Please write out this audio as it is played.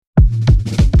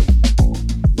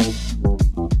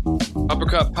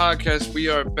Uppercut podcast. We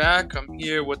are back. I'm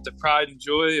here with the pride and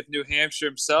joy of New Hampshire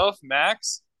himself,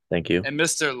 Max, Thank you. and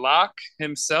Mr. Locke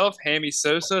himself, Hammy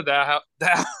Sosa,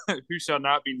 that who shall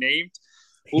not be named.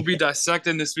 We'll be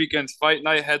dissecting this weekend's fight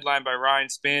night, headlined by Ryan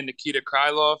Spann, Nikita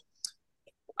Krylov.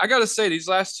 I gotta say, these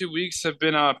last 2 weeks have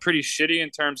been pretty shitty in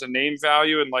terms of name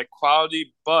value and like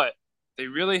quality, but they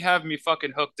really have me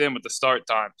fucking hooked in with the start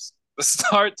times. The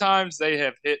start times they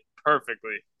have hit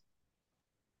perfectly.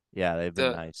 Yeah, they've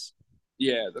been The nice.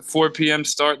 Yeah, the 4 p.m.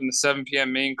 start and the 7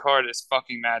 p.m. main card is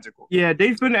fucking magical. Yeah,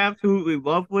 they've been absolutely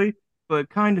lovely, but it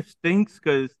kind of stinks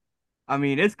because, I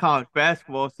mean, it's college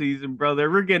basketball season, brother.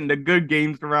 We're getting the good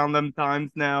games around them times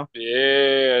now.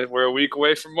 Yeah, we're a week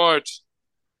away from March.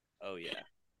 Oh yeah.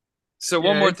 So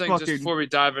one Yeah, more it's thing just fucking. before we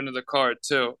dive into the card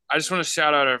too. I just want to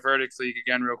shout out our verdict league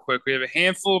again real quick. We have a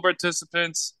handful of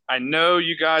participants. I know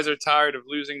you guys are tired of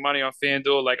losing money on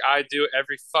FanDuel like I do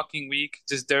every fucking week,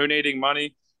 just donating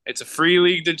money. It's a free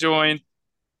league to join.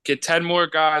 Get 10 more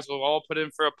guys. We'll all put in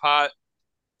for a pot.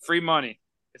 Free money.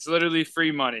 It's literally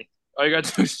free money. All you got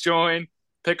to do is join,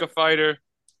 pick a fighter,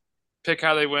 pick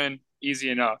how they win. Easy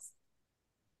enough.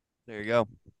 There you go.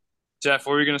 Jeff,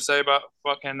 what were you gonna say about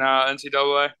fucking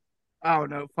NCAA? I don't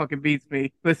know, fucking beats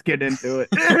me. Let's get into it.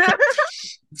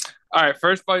 All right,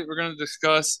 first fight we're gonna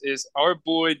discuss is our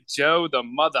boy Joe, the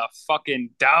motherfucking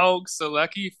dog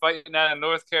Selecki, fighting out of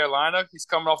North Carolina. He's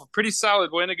coming off a pretty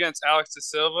solid win against Alex De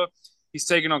Silva. He's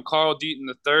taking on Carl Deaton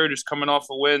III, who's coming off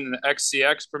a win in the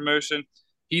XCX promotion.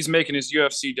 He's making his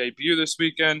UFC debut this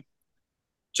weekend.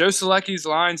 Joe Selecki's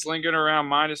lines lingering around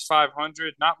minus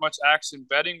 500. Not much action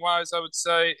betting wise, I would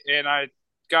say. And I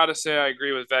got to say, I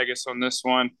agree with Vegas on this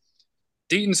one.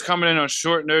 Deaton's coming in on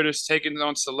short notice, taking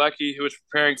on Selecki, who is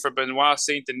preparing for Benoit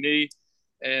Saint Denis.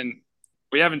 And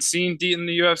we haven't seen Deaton in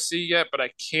the UFC yet, but I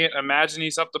can't imagine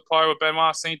he's up to par with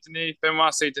Benoit Saint Denis.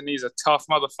 Benoit Saint Denis is a tough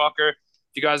motherfucker.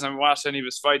 If you guys haven't watched any of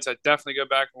his fights, I'd definitely go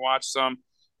back and watch some.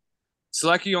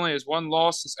 Selecki only has one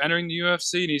loss since entering the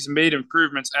UFC, and he's made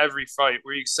improvements every fight.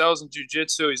 Where he excels in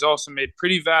jiu-jitsu, he's also made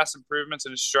pretty vast improvements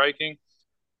in his striking.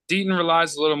 Deaton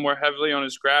relies a little more heavily on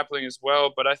his grappling as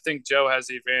well, but I think Joe has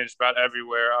the advantage about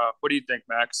everywhere. What do you think,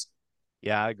 Max?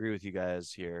 Yeah, I agree with you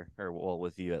guys here, or well,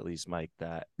 with you at least, Mike.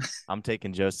 That I'm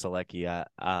taking Joe Selecki.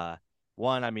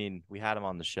 One, I mean, we had him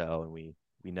on the show, and we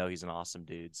know he's an awesome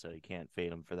dude, so you can't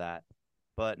fade him for that.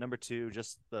 But number two,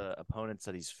 just the opponents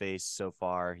that he's faced so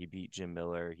far. He beat Jim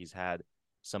Miller. He's had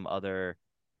some other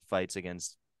fights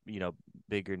against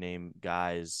bigger name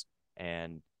guys,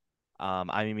 and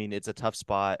I mean, it's a tough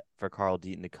spot for Carl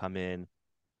Deaton to come in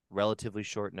relatively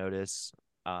short notice.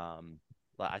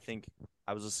 I think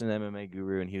I was listening to MMA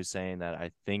Guru, and he was saying that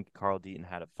I think Carl Deaton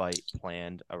had a fight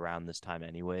planned around this time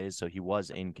anyways, so he was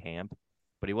in camp,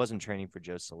 but he wasn't training for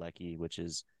Joe Selecki, which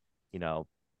is, you know,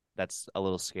 that's a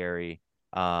little scary.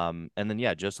 And then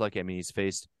yeah, Joe Selecki, I mean, he's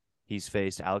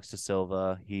faced Alex De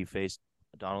Silva, he faced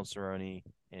Donald Cerrone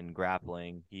in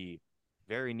grappling, he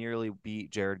very nearly beat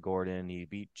Jared Gordon. He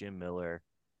beat Jim Miller.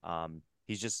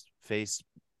 He's just faced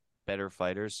better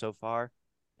fighters so far,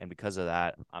 and because of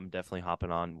that, I'm definitely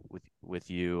hopping on with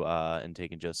you and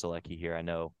taking Joe Selecki here. I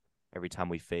know every time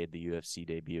we fade the UFC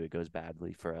debut, it goes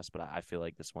badly for us, but I feel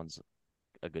like this one's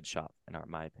a good shot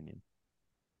my opinion.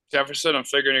 Jefferson, I'm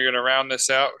figuring you're going to round this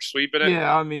out or sweeping it.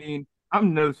 Yeah, I mean,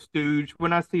 I'm no stooge.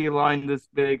 When I see a line this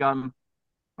big, I'm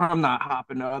not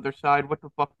hopping the other side. What the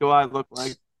fuck do I look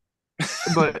like?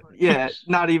 But yeah,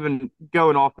 not even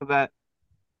going off of that.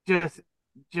 Just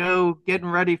Joe getting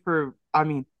ready for. I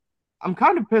mean, I'm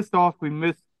kind of pissed off we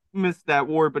missed that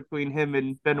war between him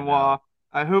and I know. Benoit.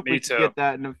 I hope we Me could too. get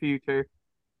that in the future.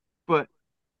 But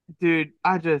dude,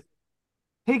 I just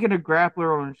taking a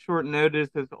grappler on short notice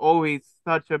is always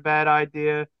such a bad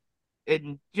idea.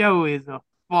 And Joe is a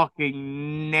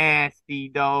fucking nasty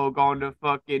dog on the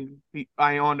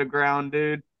on the ground,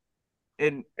 dude.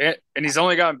 And And he's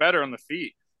only gotten better on the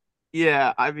feet.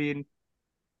 yeah, I mean,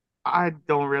 I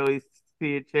don't really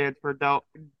see a chance for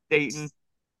Dayton,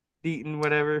 Deaton,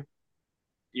 whatever.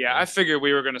 Yeah, Yeah. I figured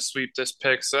we were going to sweep this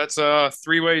pick. So that's a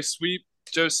three-way sweep.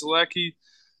 Joe Selecki.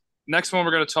 Next one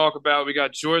we're going to talk about, we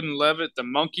got Jordan Levitt, the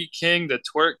Monkey King, the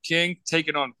Twerk King,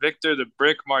 taking on Victor, the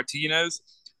Brick Martinez.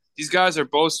 These guys are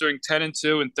bolstering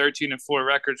 10-2 and 13-4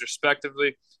 records,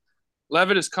 respectively.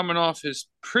 Levitt is coming off his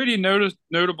pretty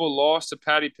notable loss to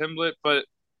Paddy Pimblett, but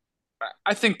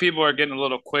I think people are getting a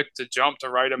little quick to jump to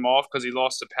write him off because he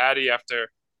lost to Paddy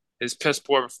after his piss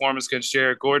poor performance against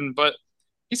Jared Gordon. But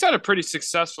he's had a pretty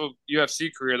successful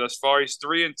UFC career thus far. He's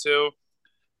 3-2.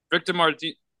 Victor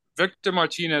Marti- Victor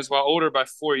Martinez, while older by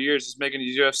 4 years, is making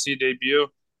his UFC debut.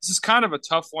 This is kind of a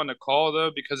tough one to call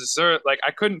though because it's there, like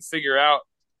I couldn't figure out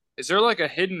Is there like a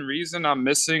hidden reason I'm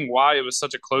missing why it was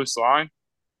such a close line?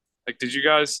 Like, did you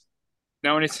guys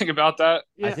know anything about that?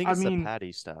 I Yeah, think I it's the mean,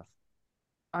 patty stuff.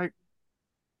 I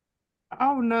I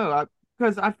don't know,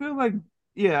 because I feel like,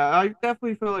 yeah, I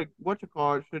definitely feel like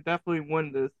whatchamacallit should definitely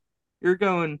win this. You're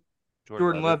going Jordan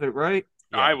Jordan Levitt. Levitt, right?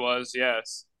 I Yeah, was,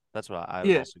 yes. that's what I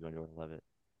was Yeah, also going Jordan Levitt.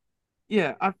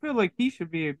 yeah, I feel like he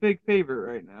should be a big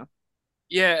favorite right now.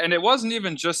 Yeah, and it wasn't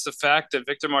even just the fact that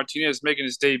Victor Martinez is making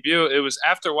his debut. It was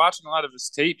after watching a lot of his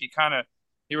tape,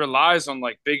 he relies on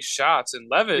like big shots. And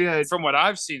Levitt, Yeah, from what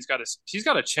I've seen, he's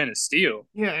got a chin of steel.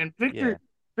 yeah, and Yeah, he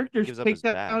Victor's gives up his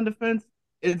back. takedown defense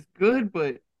is good,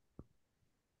 but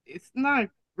it's not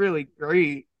really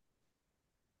great.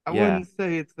 I Yeah, wouldn't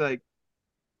say it's like,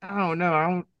 I don't know.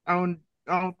 I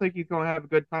don't think he's gonna have a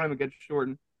good time against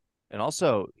Jordan. and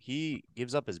also he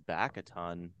gives up his back a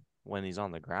ton when he's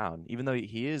on the ground, even though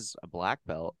he is a black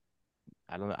belt.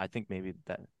 I don't know. I think maybe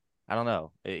that I don't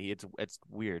know. It's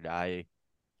weird. I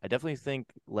definitely think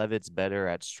Levitt's better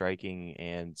at striking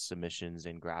and submissions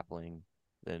and grappling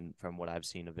than from what I've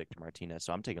seen of Victor Martinez.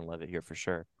 So I'm taking Levitt here for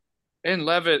sure. And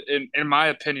Levitt, in my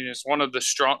opinion, is one of the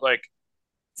strong, like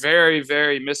very,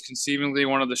 very misconceivingly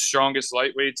one of the strongest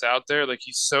lightweights out there. Like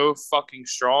he's so fucking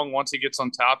strong. Once he gets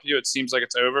on top of you, it seems like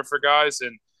it's over for guys.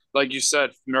 And like you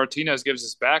said, Martinez gives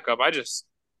his back up. I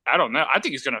don't know. I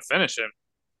think he's gonna finish him.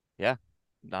 Yeah,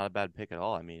 not a bad pick at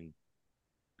all. I mean,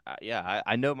 yeah,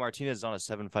 I know Martinez is on a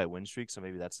 7 fight win streak, so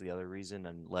maybe that's the other reason.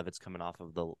 And Levitt's coming off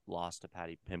of the loss to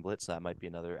Patty Pimblett, so that might be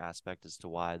another aspect as to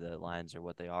why the lines are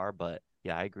what they are. But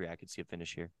yeah, I agree. I could see a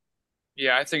finish here.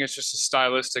 Yeah, I think it's just a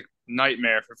stylistic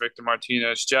nightmare for Victor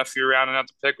Martinez. Jeff, you're rounding out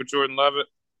the pick with Jordan Levitt.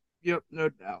 Yep, no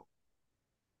doubt.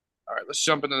 All right, let's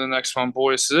jump into the next one,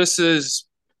 boys.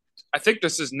 I think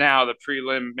this is now the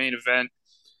prelim main event.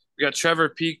 We got Trevor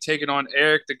Peek taking on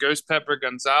Eric the Ghost Pepper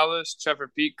Gonzalez.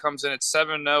 Trevor Peek comes in at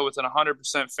 7-0 with an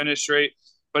 100% finish rate,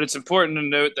 but it's important to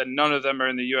note that none of them are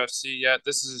in the UFC yet.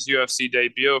 This is his UFC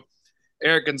debut.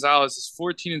 Eric Gonzalez is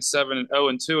 14-7 and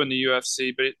 0-2 in the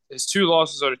UFC, but his two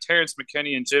losses are to Terrence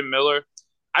McKinney and Jim Miller.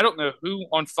 I don't know who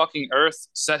on fucking earth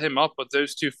set him up with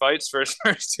those two fights for his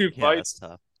first two Yeah, that's fights,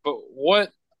 tough. but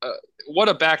uh, what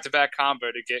a back-to-back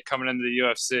combo to get coming into the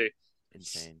UFC.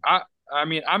 Insane. I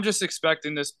mean, I'm just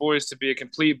expecting this boys to be a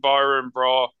complete barroom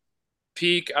brawl.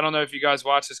 Peak, I don't know if you guys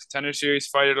watch this contender series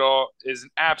fight at all, is an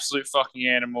absolute fucking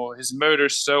animal. His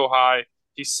motor's so high.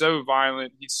 He's so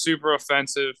violent. He's super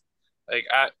offensive. Like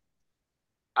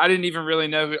I didn't even really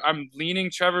know I'm leaning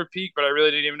Trevor Peak, but I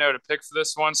really didn't even know who to pick for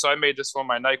this one. So I made this one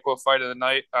my NyQuil fight of the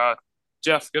night.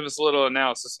 Jeff, give us a little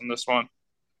analysis on this one.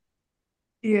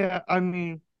 Yeah, I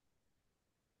mean,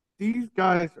 these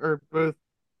guys are both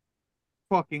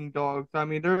fucking dogs. I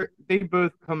mean, they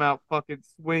both come out fucking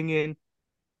swinging.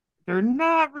 They're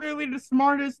not really the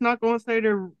smartest. Not going to say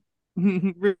they're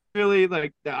really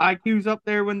like the IQ's up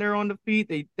there when they're on the feet.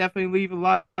 They definitely leave a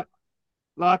lot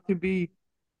to be,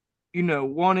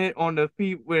 wanted on the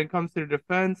feet when it comes to the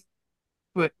defense.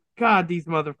 But God, these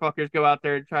motherfuckers go out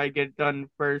there and try to get it done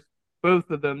first.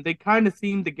 Both of them. They kind of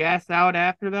seem to gas out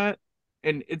after that,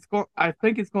 and I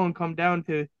think it's going to come down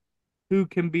to who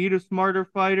can be the smarter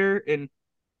fighter and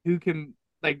who can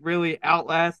like really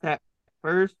outlast that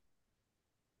first.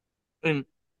 And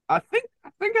I think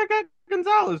I got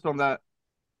Gonzalez on that.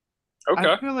 I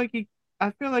Okay. feel like he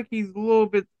I feel like he's a little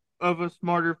bit of a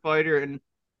smarter fighter and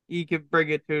he could bring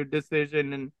it to a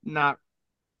decision and not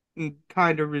and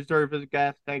kind of reserve his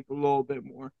gas tank a little bit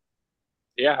more.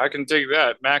 Yeah, I can dig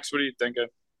that. Max, what are you thinking?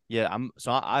 Yeah,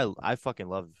 I fucking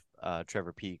love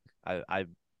Trevor Peak. I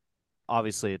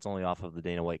obviously it's only off of the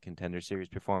Dana White Contender Series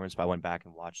performance, but I went back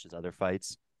and watched his other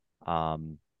fights.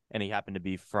 And he happened to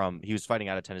be he was fighting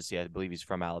out of Tennessee. I believe he's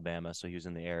from Alabama, so he was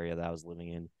in the area that I was living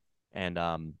in.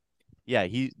 And yeah,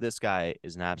 this guy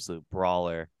is an absolute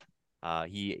brawler.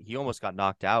 He almost got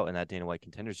knocked out in that Dana White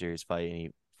Contender Series fight, and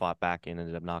he fought back and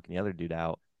ended up knocking the other dude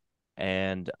out.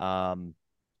 And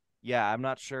yeah, I'm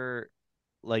not sure.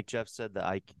 Like Jeff said,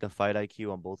 the fight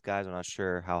IQ on both guys, I'm not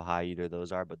sure how high either of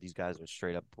those are, but these guys are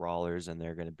straight up brawlers, and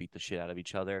they're gonna beat the shit out of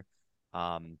each other.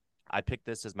 I picked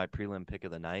this as my prelim pick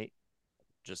of the night,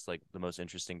 just like the most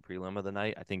interesting prelim of the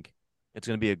night. I think it's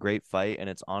gonna be a great fight, and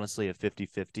it's honestly a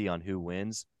 50-50 on who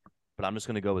wins. But I'm just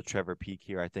gonna go with Trevor Peak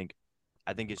here. I think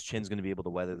his chin's gonna be able to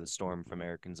weather the storm from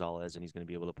Eric Gonzalez, and he's gonna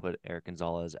be able to put Eric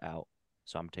Gonzalez out.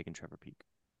 So I'm taking Trevor Peak.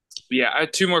 Yeah, I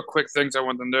had two more quick things I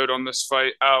want to note on this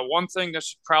fight. One thing that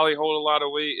should probably hold a lot of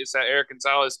weight is that Eric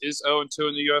Gonzalez is 0-2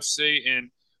 in the UFC, and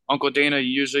Uncle Dana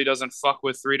usually doesn't fuck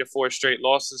with 3 to 4 straight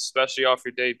losses, especially off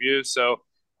your debut. So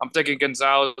I'm thinking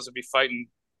Gonzalez will be fighting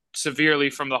severely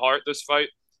from the heart this fight.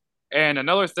 And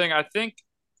another thing, I think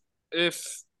if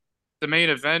the main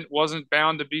event wasn't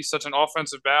bound to be such an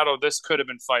offensive battle, this could have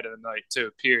been fight of the night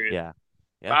too. Period. Yeah.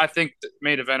 But Yeah, I think the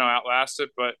main event will outlast it,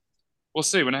 but we'll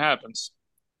see when it happens.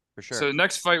 for sure. So the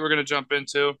next fight we're gonna jump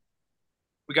into,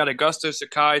 we got Augusto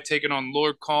Sakai taking on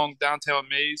Lord Kong Downtown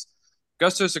Maze.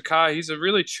 Augusto Sakai, he's a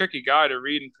really tricky guy to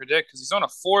read and predict because he's on a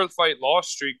 4-fight loss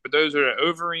streak, but those are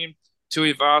Overeem,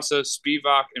 Tuivasa,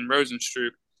 Spivak, and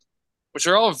Rosenstruck, which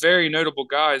are all very notable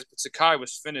guys, but Sakai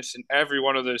was finished in every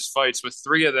one of those fights, with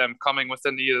 3 of them coming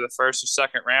within either the first or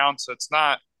second round. So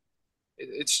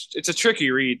it's a tricky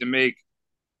read to make.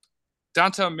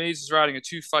 Downtown Maze is riding a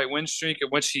 2-fight win streak in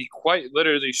which he quite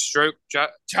literally stroked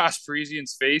Josh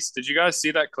Parisian's face. Did you guys see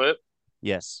that clip?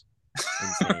 Yes.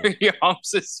 Insane. He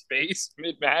humps his face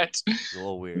mid-match. A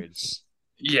little weird.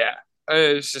 Yeah,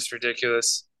 it's just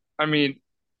ridiculous. I mean,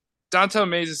 Downtown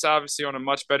Maze is obviously on a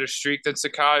much better streak than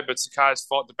Sakai, but Sakai has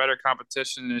fought the better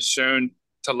competition and has shown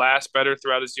to last better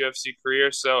throughout his UFC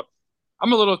career. So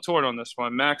I'm a little torn on this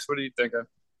one. Max, what are you thinking?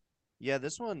 Yeah,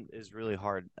 this one is really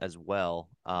hard as well.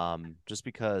 Just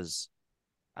because,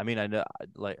 I mean, I know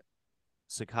like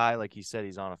Sakai, like he said,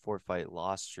 he's on a 4-fight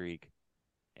loss streak,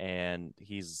 and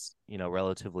he's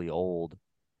relatively old.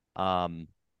 Um,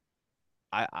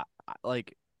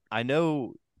 like I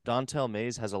know Dontel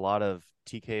Mays has a lot of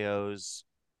TKOs.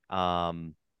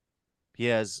 He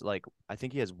has I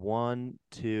think he has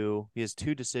he has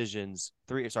 2 decisions,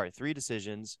 three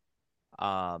decisions.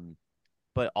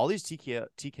 But all these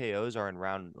TKOs are in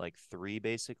round 3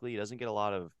 basically. He doesn't get a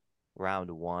lot of round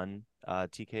 1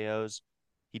 TKOs.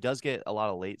 He does get a lot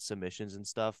of late submissions and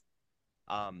stuff.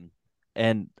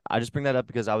 And I just bring that up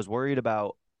because I was worried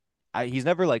about he's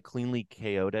never cleanly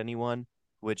KO'd anyone,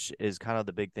 which is kind of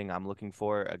the big thing I'm looking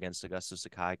for against Augusto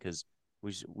Sakai, because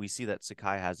we see that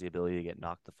Sakai has the ability to get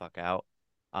knocked the fuck out.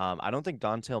 I don't think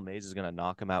Dontel Mays is gonna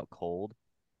knock him out cold,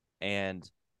 and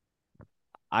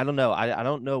I don't know. I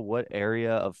don't know what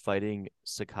area of fighting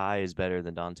Sakai is better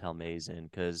than Dontel Mays in,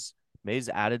 because Mays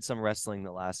added some wrestling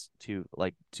the last 2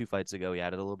 fights ago. He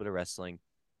added a little bit of wrestling.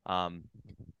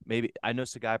 Maybe I know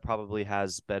Sakai probably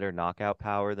has better knockout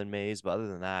power than Mays, but other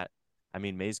than that, I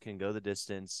mean, Mays can go the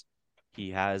distance.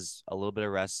 He has a little bit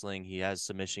of wrestling. He has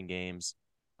submission games.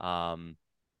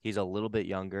 He's a little bit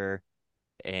younger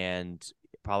and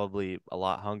probably a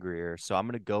lot hungrier. So I'm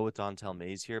going to go with Dontel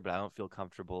Mays here, but I don't feel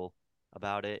comfortable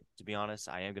about it, to be honest.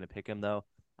 I am going to pick him, though.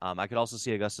 I could also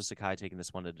see Augusto Sakai taking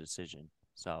this one to decision.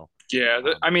 So yeah,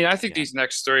 I mean, I think these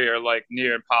next 3 are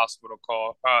near impossible to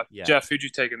call. Jeff, who'd you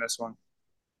take in this one?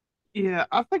 Yeah,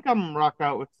 I think I'm gonna rock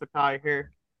out with Sakai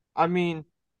here. I mean,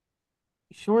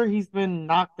 sure, he's been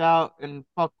knocked out and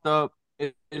fucked up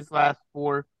in his last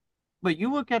 4, but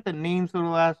you look at the names of the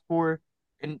last 4,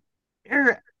 and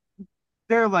they're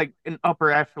they're like an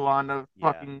upper echelon of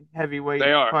fucking heavyweight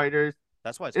They are. fighters.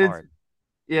 That's why it's hard.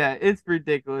 Yeah, it's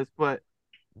ridiculous, but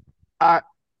I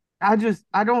I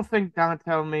don't think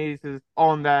Dontel Mays is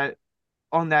on that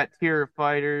tier of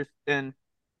fighters, and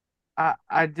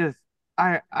I just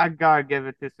I gotta give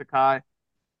it to Sakai.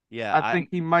 Yeah, I think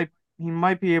he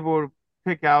might be able to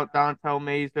pick out Dontel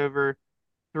Mays over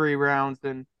 3 rounds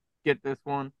and get this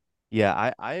one.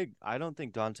 Yeah, I don't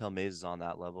think Dontel Mays is on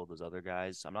that level of those other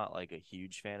guys. I'm not a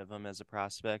huge fan of him as a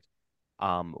prospect.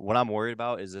 What I'm worried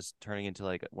about is this turning into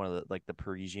one of the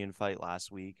Parisian fight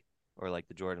last week, or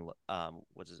the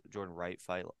Jordan Wright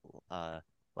fight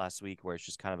last week, where it's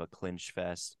just kind of a clinch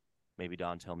fest. Maybe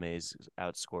Dontel Mays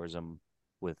outscores him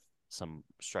with some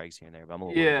strikes here and there, but I'm a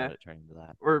little worried about it turning into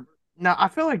that. Or now I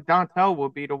feel like Dontel will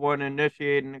be the one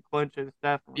initiating the clinches,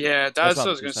 definitely. Yeah, that's what I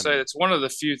was going to say. It's one of the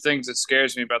few things that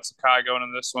scares me about Sakai going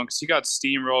in this one, because he got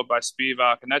steamrolled by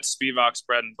Spivak, and that's Spivak's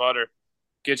bread and butter.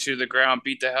 Get you to the ground,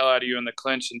 beat the hell out of you in the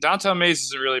clinch. And Downtown Mays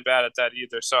isn't really bad at that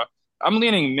either. So I'm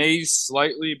leaning Mays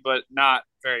slightly, but not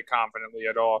very confidently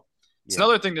at all. It's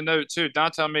another thing to note, too.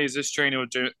 Downtown Mays is training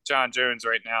with John Jones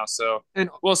right now. So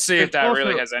we'll see if that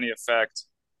really has any effect.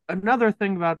 Another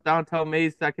thing about Downtown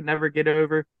Mays that I can never get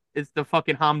over is the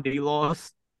fucking Hamdi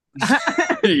loss.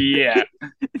 Yeah.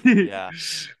 Yeah.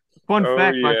 Fun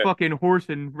fact, my fucking horse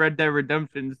in Red Dead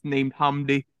Redemption is named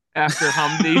Hamdi after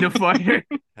Hamdi the fighter.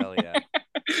 Hell yeah.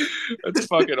 That's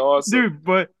fucking awesome. Dude,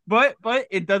 but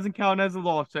it doesn't count as a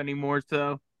loss anymore,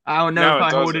 so I don't know if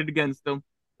I hold it against them.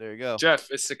 There you go.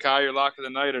 Jeff, is Sakai your lock of the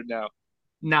night or no?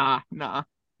 Nah.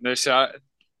 No shot?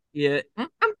 Yeah,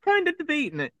 I'm kind of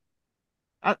debating it.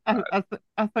 I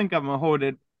think I'm gonna hold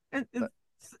it.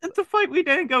 It's a fight we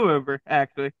didn't go over,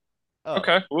 actually. Oh,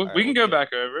 okay, well, we can go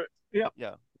back over it. Yep.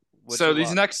 Yeah.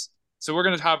 So we're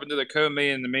gonna hop into the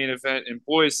co-main and the main event, and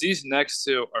boys, these next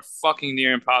 2 are fucking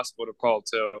near impossible to call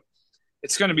too.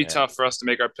 It's gonna be tough for us to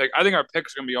make our pick. I think our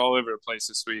picks are gonna be all over the place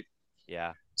this week.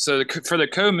 Yeah. So for the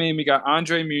co-main, we got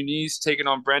Andre Muniz taking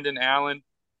on Brendan Allen.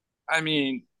 I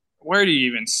mean, where do you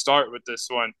even start with this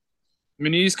one?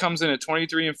 Muniz comes in at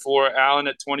 23-4, Allen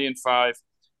at 20-5.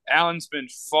 Allen's been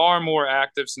far more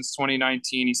active since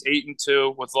 2019. He's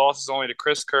 8-2 with losses only to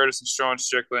Chris Curtis and Sean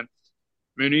Strickland.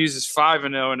 Muniz is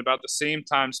 5-0 in about the same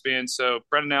time span, so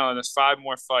Brendan Allen has 5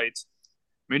 more fights.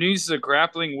 Muniz is a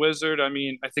grappling wizard. I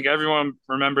mean, I think everyone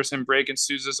remembers him breaking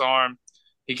Souza's arm.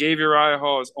 He gave Uriah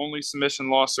Hall his only submission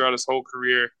loss throughout his whole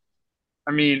career.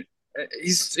 I mean,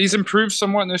 he's improved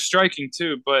somewhat in his striking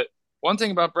too, but one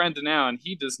thing about Brendan Allen,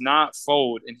 he does not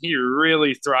fold, and he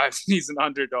really thrives when he's an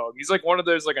underdog. He's like one of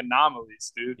those like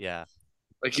anomalies, dude. Yeah.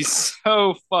 Like he's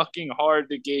so fucking hard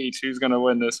to gauge who's gonna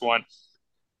win this one.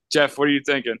 Jeff, what are you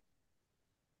thinking?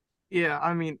 Yeah,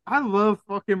 I mean, I love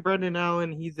fucking Brendan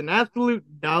Allen. He's an absolute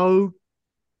dog.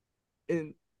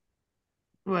 And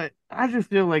but I just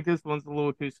feel like this one's a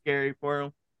little too scary for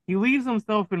him. He leaves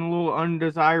himself in a little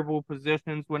undesirable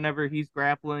positions whenever he's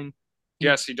grappling. He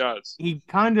Yes, he does. he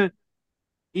kind of,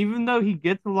 even though he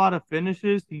gets a lot of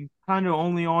finishes, he's kind of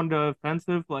only on the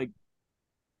offensive, like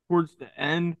towards the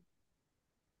end,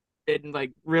 and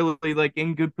like really like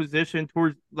in good position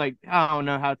towards like I don't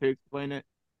know how to explain it,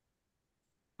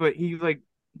 but he like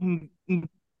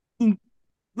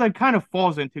kind of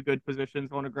falls into good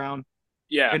positions on the ground,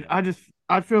 Yeah. and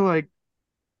I feel like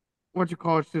what you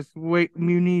call it's just way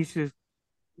Muniz is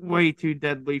way too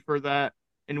deadly for that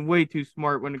and way too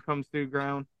smart when it comes to the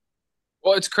ground.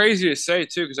 Well, it's crazy to say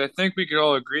too, because I think we could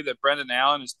all agree that Brendan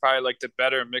Allen is probably like the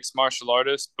better mixed martial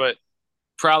artist, but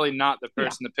probably not the Yeah,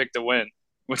 person to pick the win,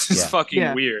 which is Yeah. fucking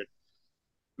yeah, weird.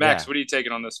 Max, Yeah. what are you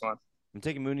taking on this one? I'm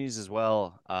taking Mooney's as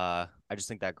well. I just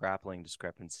think that grappling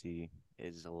discrepancy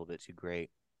is a little bit too great.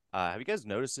 Have you guys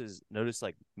noticed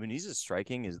like Muniz's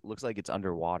striking looks like it's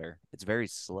underwater. It's very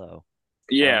slow.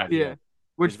 I don't know Yeah. if you yeah. guys,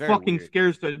 Which it's very fucking weird.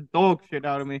 scares the dog shit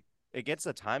out of me. It gets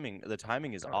the timing. The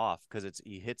timing is off because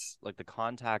he hits like the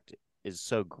contact is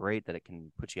so great that it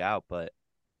can put you out, but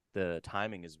the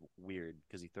timing is weird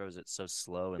because he throws it so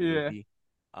slow and Yeah. loopy.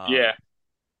 Yeah.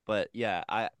 But yeah,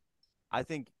 I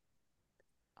think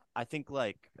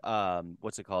like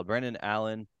what's it called? Brendan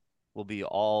Allen will be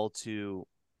all too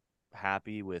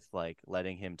happy with like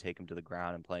letting him take him to the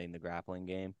ground and playing the grappling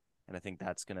game. And I think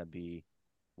that's gonna be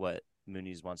what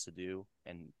Muniz wants to do.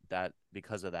 And that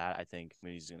because of that, I think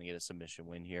Muniz is gonna get a submission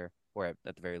win here, or at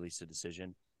the very least a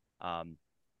decision.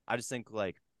 I just think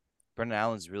like Brendan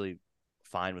Allen's really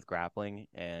fine with grappling,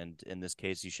 and in this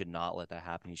case, you should not let that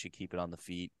happen. You should keep it on the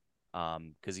feet,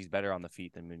 because he's better on the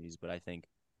feet than Muniz. But I think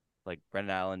like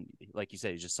Brendan Allen, like you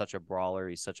said, he's just such a brawler.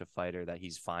 He's such a fighter that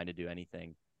he's fine to do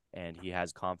anything, and he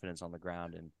has confidence on the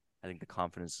ground. And I think the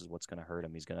confidence is what's going to hurt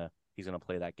him. He's gonna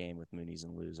play that game with Muniz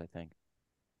and lose. I think.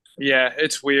 Yeah,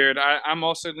 it's weird. I'm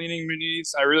also leaning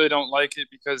Muniz. I really don't like it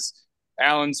because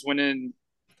Allen's winning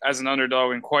as an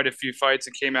underdog in quite a few fights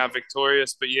and came out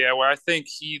victorious. But yeah, where I think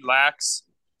he lacks,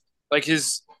 like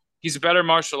he's a better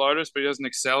martial artist, but he doesn't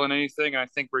excel in anything. I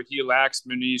think where he lacks,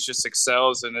 Muniz just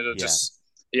excels, and it'll Yeah, just,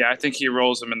 yeah, I think he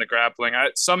rolls him in the grappling.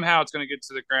 Somehow it's going to get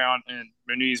to the ground, and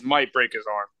Muniz might break his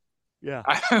arm. yeah,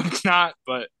 I hope not,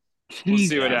 but we'll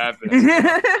see what Jesus. yeah. happens.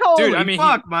 Dude, Holy I mean,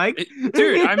 fuck, Mike.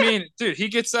 dude, he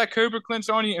gets that Cobra clinch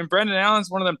on you, and Brendan Allen's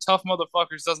one of them tough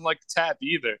motherfuckers. Doesn't like to tap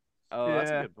either. Oh, that's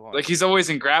a Yeah. good point. Like he's always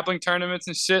in grappling tournaments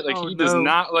and shit. Like Oh he does no.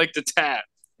 not like to tap.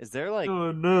 Is there like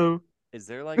Oh no. is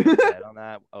there like a bet on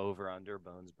that over under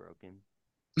bones broken?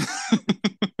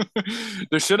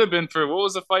 There should have been for what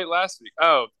was the fight last week?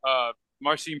 Oh,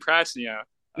 Marcin Prachnio.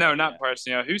 No, Oh not yeah,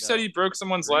 Prachnio. Who said no, he broke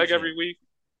someone's leg every Parisian. week?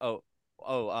 Oh,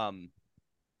 oh,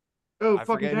 Oh I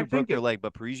fucking forget who Jack broke their Jenkins. leg,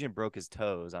 but Parisian broke his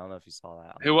toes. I don't know if you saw that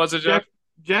on Who the was it, news. Jeff?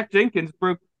 Jack Jenkins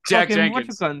broke Jack fucking what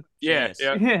you Jenkins. gun. Yeah, Janis.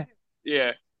 yeah, Yeah.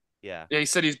 yeah. Yeah, Yeah, he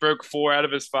said he's broke 4 out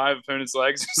of his 5 opponents'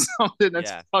 legs or something.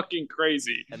 That's yeah, fucking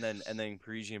crazy. and then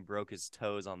Parisian broke his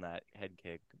toes on that head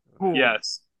kick. Cool.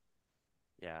 Yes.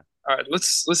 Yeah. All right,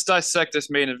 let's dissect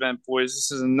this main event, boys.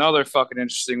 This is another fucking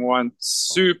interesting one.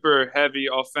 Super heavy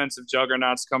offensive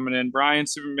juggernauts coming in. Brian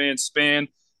Superman Spann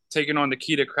taking on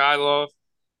Nikita Krylov.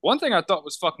 One thing I thought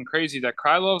was fucking crazy that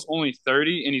Krylov's only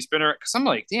 30 and he's been around. Because I'm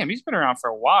like, damn, he's been around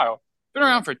for a while. Been Yeah.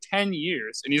 around for 10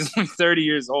 years and he's only 30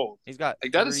 years old. He's got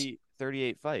Like that is,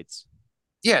 38 fights.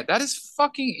 yeah, that is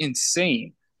fucking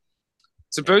insane.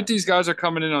 So Yeah. both these guys are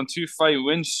coming in on 2 fight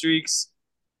win streaks.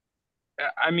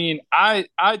 I mean, I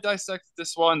dissected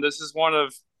this one. This is one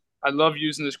of I love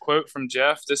using this quote from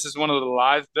Jeff. This is one of the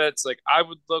live bets. Like I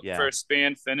would look for Yeah. a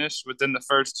Spann finish within the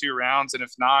first 2 rounds, and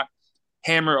if not,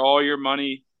 hammer all your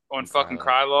money on And fucking Krylov.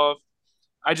 Krylov.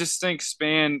 I just think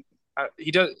Spann.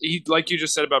 He does. He like you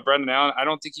just said about Brendan Allen. I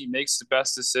don't think he makes the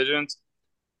best decisions.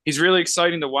 He's really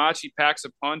exciting to watch. He packs a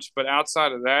punch, but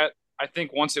outside of that, I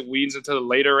think once it weeds into the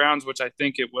later rounds, which I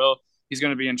think it will, he's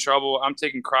going to be in trouble. I'm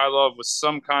taking Krylov with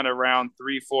some kind of round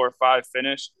 3, 4, 5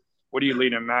 finish. What are you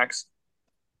leading, Max?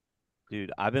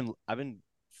 Dude,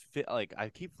 like I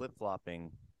keep flip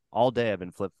flopping all day. I've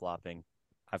been flip flopping.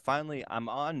 I'm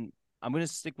gonna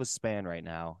stick with Spann right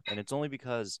now, and it's only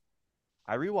because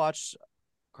I rewatched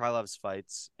Krylov's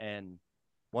fights, and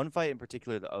one fight in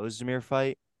particular, the Ozdemir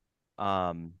fight,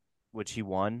 um, which he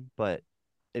won. But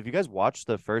if you guys watch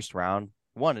the first round,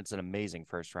 one, it's an amazing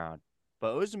first round.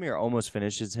 But Ozdemir almost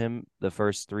finishes him the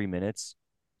first 3 minutes,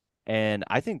 and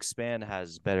I think Spann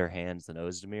has better hands than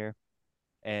Ozdemir.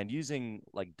 And using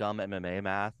like dumb MMA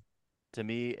math, to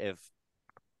me, if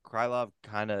Krylov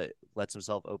kind of lets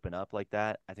himself open up like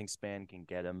that, I think Spann can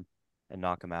get him and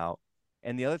knock him out.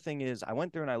 And the other thing is, I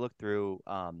went through and I looked through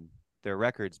their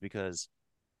records because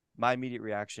my immediate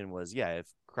reaction was, yeah,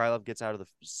 if Krylov gets out of the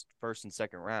first and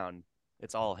second round,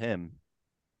 it's all him.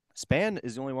 Spann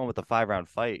is the only one with a 5 round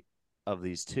fight of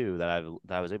these two that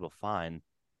I was able to find.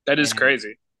 That is And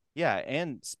crazy. yeah,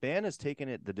 and Spann has taken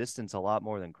it the distance a lot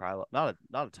more than Krylov. Not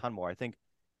a ton more. I think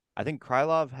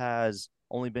Krylov has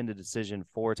only been to decision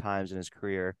 4 times in his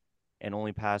career and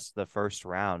only passed the first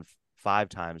round 5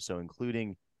 times. So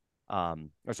including,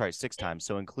 or sorry, 6 times.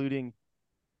 So including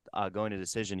going to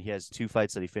decision, he has 2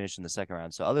 fights that he finished in the second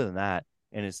round. So other than that,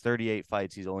 in his 38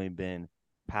 fights, he's only been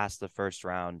past the first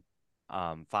round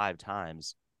 5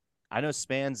 times. I know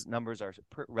Spann's numbers are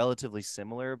relatively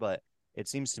similar, but it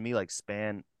seems to me like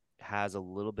Spann has a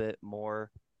little bit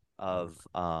more of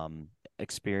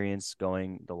experience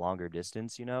going the longer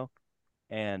distance,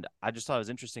 And I just thought it was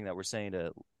interesting that we're saying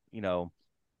to,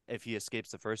 if he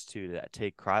escapes the first two, to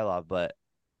take Krylov. But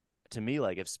to me,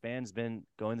 like if Spann's been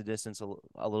going the distance a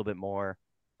little bit more,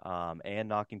 and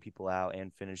knocking people out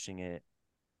and finishing it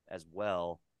as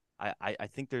well, I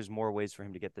think there's more ways for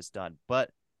him to get this done. But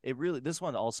this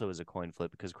one also is a coin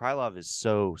flip because Krylov is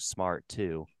so smart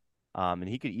too. And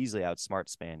he could easily outsmart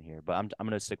Spann here, but I'm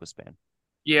gonna stick with Spann.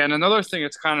 Yeah, and another thing,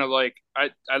 it's kind of like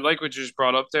I like what you just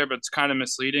brought up there, but it's kind of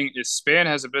misleading. Is Spann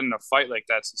hasn't been in a fight like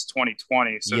that since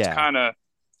 2020, so it's Yeah, kind of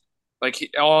like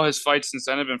all his fights since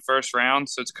then have been first round.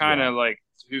 So it's kind yeah. of like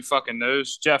who fucking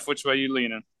knows? Jeff, which way you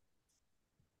leaning?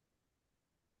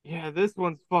 Yeah, this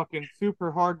one's fucking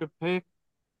super hard to pick.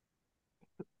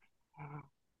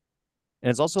 And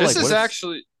it's also This like, is what if?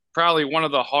 actually probably one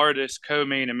of the hardest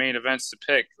co-main and main events to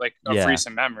pick, like of Yeah,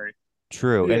 recent memory.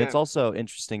 true. And it's Yeah, also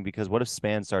interesting because what if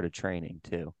Spann started training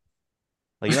too?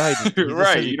 Like you know how he just Right,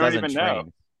 says he you don't doesn't even know.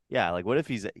 train. Yeah, like what if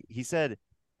he said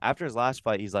after his last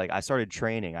fight he's like I started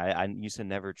training. I used to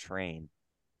never train.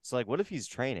 So like what if he's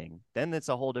training? Then it's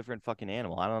a whole different fucking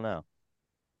animal. I don't know.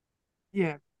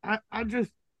 yeah. I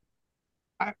just,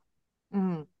 I,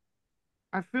 mm,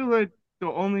 I feel like the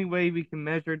only way we can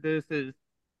measure this is,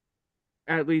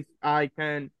 at least I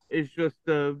can, is just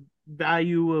the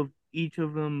value of each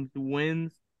of them's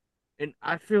wins. And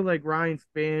I feel like Ryan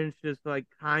Spann's just like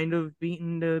kind of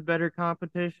beaten the better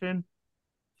competition,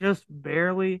 just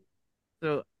barely.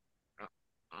 So, uh,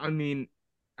 I mean,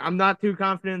 I'm not too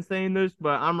confident saying this,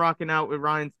 but I'm rocking out with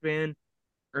Ryan Spann.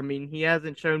 I mean, he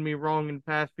hasn't shown me wrong in the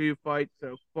past few fights,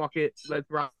 so fuck it, let's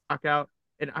rock out.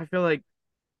 And I feel like,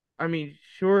 I mean,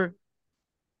 sure,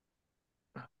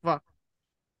 fuck,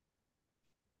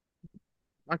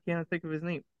 I can't think of his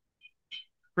name.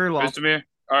 Krylov. Ozdemir,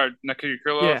 all right, Nikita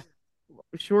Yeah, Krylov.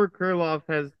 sure, Krylov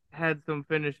has had some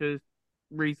finishes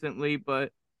recently,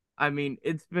 but I mean,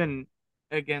 it's been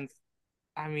against,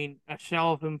 I mean, a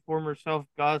shell of him, former self,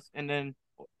 Gus, and then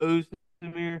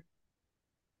Ozdemir.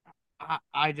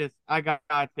 I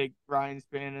gotta take Ryan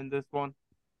Spann in this one.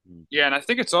 Mm. Yeah, and I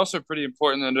think it's also pretty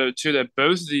important to note too that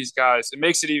both of these guys, it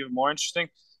makes it even more interesting.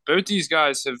 Both these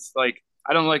guys have like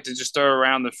I don't like to just throw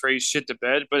around the phrase shit to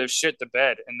bed, but have shit to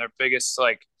bed in their biggest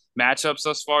like matchups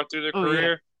thus far through their Oh yeah,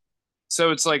 career.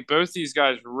 So it's like both these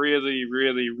guys really,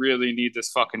 really, really need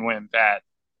this fucking win bad.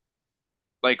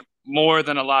 Like more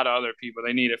than a lot of other people.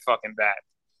 They need it fucking bad.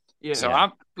 yeah. So Yeah.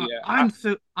 I'm But yeah,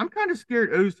 I'm kind of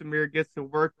scared Ozdemir gets to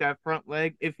work that front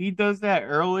leg. If he does that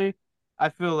early, I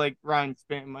feel like Ryan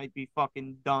Spann might be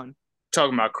fucking done.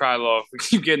 talking about Krylov. We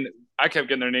keep getting I kept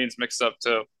getting their names mixed up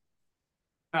too.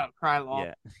 Oh,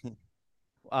 Krylov.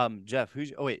 Yeah. Jeff,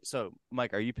 who's oh wait, so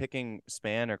Mike, are you picking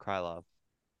Spann or Krylov?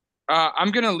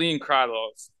 I'm gonna lean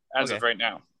Krylov as of Okay, right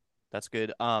now. that's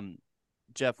good.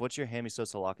 Jeff, what's your Hammy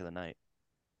Sosa lock of the night?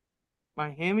 My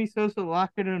Hammy Sosa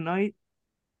lock of the night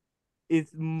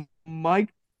is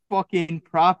Mike fucking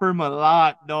Proper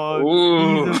Malott, dog.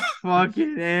 He's Ooh. a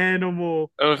fucking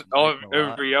animal. Over, Mike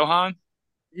Malott. over Johan?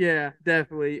 Yeah,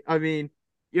 definitely. I mean,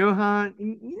 Johan,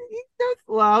 he does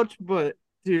slouch, but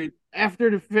dude, after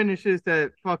the finishes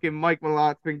that fucking Mike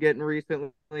Malot's been getting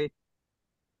recently,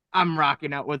 I'm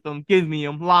rocking out with them. Give me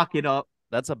them. Lock it up.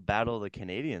 That's a battle of the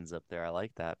Canadians up there. I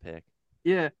like that pick.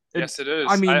 Yeah. Yes, it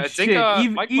I is. mean, I think shit.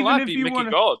 Even Mike even Malott if beat you Mickey want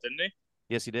to, Gall, didn't he?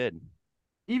 Yes, he did.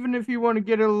 even if you want to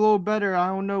get it a little better, I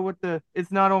don't know what the.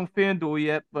 It's not on FanDuel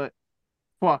yet, but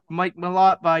fuck, Mike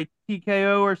Malott by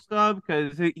TKO or sub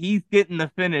because he's getting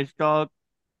the finish, dog.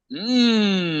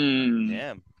 Mmm.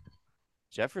 Damn.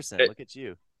 Jefferson, look at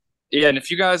you. Yeah, and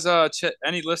if you guys,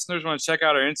 any listeners want to check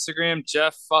out our Instagram,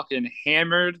 Jeff fucking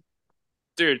hammered,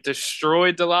 dude,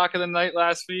 destroyed the lock of the night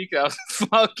last week. That was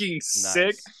fucking sick,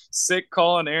 Nice. sick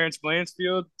call on Aaron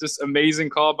Mansfield. Just amazing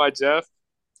call by Jeff.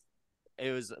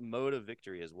 It was a mode of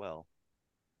victory as well.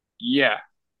 Yeah,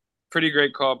 pretty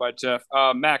great call by Jeff.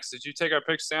 Max, did you take our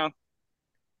picks down?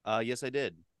 Yes, I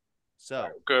did. So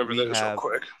Go over we those real have,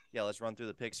 quick. yeah, let's run through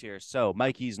the picks here. So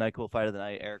Mikey's NyQuil fight of the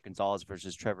night: Eric Gonzalez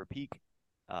versus Trevor Peek.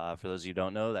 For those of you who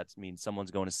don't know, that means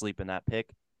someone's going to sleep in that pick.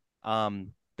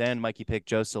 Then Mikey picked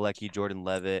Joe Selecki, Jordan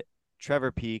Levitt,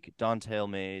 Trevor Peek, Dontel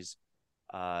Mays,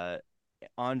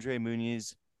 Andre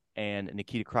Muniz, and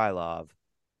Nikita Krylov.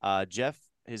 Jeff,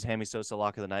 his Hammy Sosa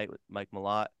lock of the night with Mike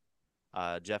Malott.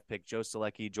 Jeff picked Joe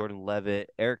Selecki, Jordan Levitt,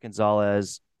 Eric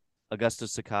Gonzalez, Augusto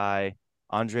Sakai,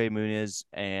 Andre Muniz,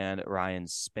 and Ryan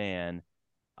Spann.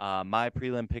 My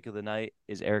prelim pick of the night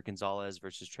is Eric Gonzalez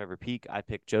versus Trevor Peek. I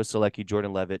picked Joe Selecki,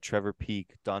 Jordan Levitt, Trevor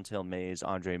Peek, Dontel Mays,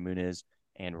 Andre Muniz,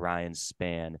 and Ryan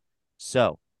Spann.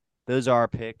 So those are our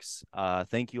picks.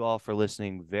 Thank you all for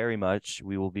listening very much.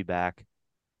 We will be back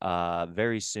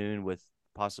very soon with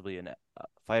possibly a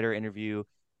fighter interview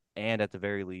and at the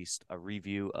very least a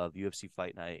review of UFC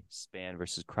Fight Night Spann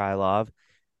versus Krylov.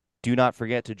 Do not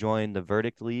forget to join the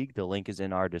Verdict League. The link is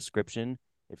in our description.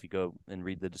 If you go and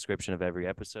read the description of every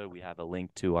episode, we have a link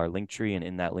to our link tree, and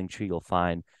in that link tree, you'll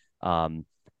find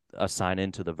a sign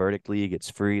in to the Verdict League.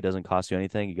 It's free, doesn't cost you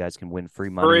anything. You guys can win free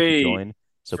money if you join.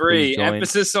 So free. Please join.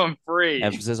 Emphasis on free.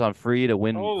 Emphasis on free to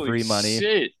win Holy free money.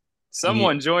 Shit.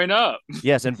 Someone join up.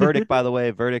 Yes, and Verdict, by the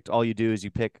way, Verdict, all you do is you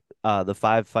pick the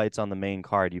 5 fights on the main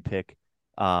card. You pick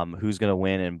who's going to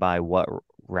win and by what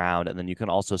round, and then you can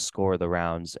also score the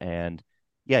rounds. And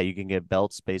yeah, you can get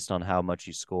belts based on how much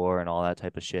you score and all that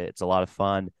type of shit. It's a lot of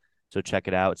fun. So check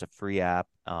it out. It's a free app.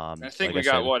 I think we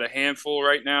got a handful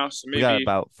right now. So maybe we got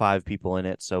about 5 people in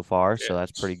it so far. Yeah. So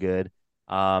that's pretty good.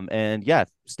 And yeah,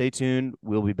 stay tuned.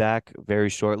 We'll be back very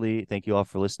shortly. Thank you all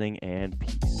for listening, and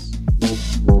peace.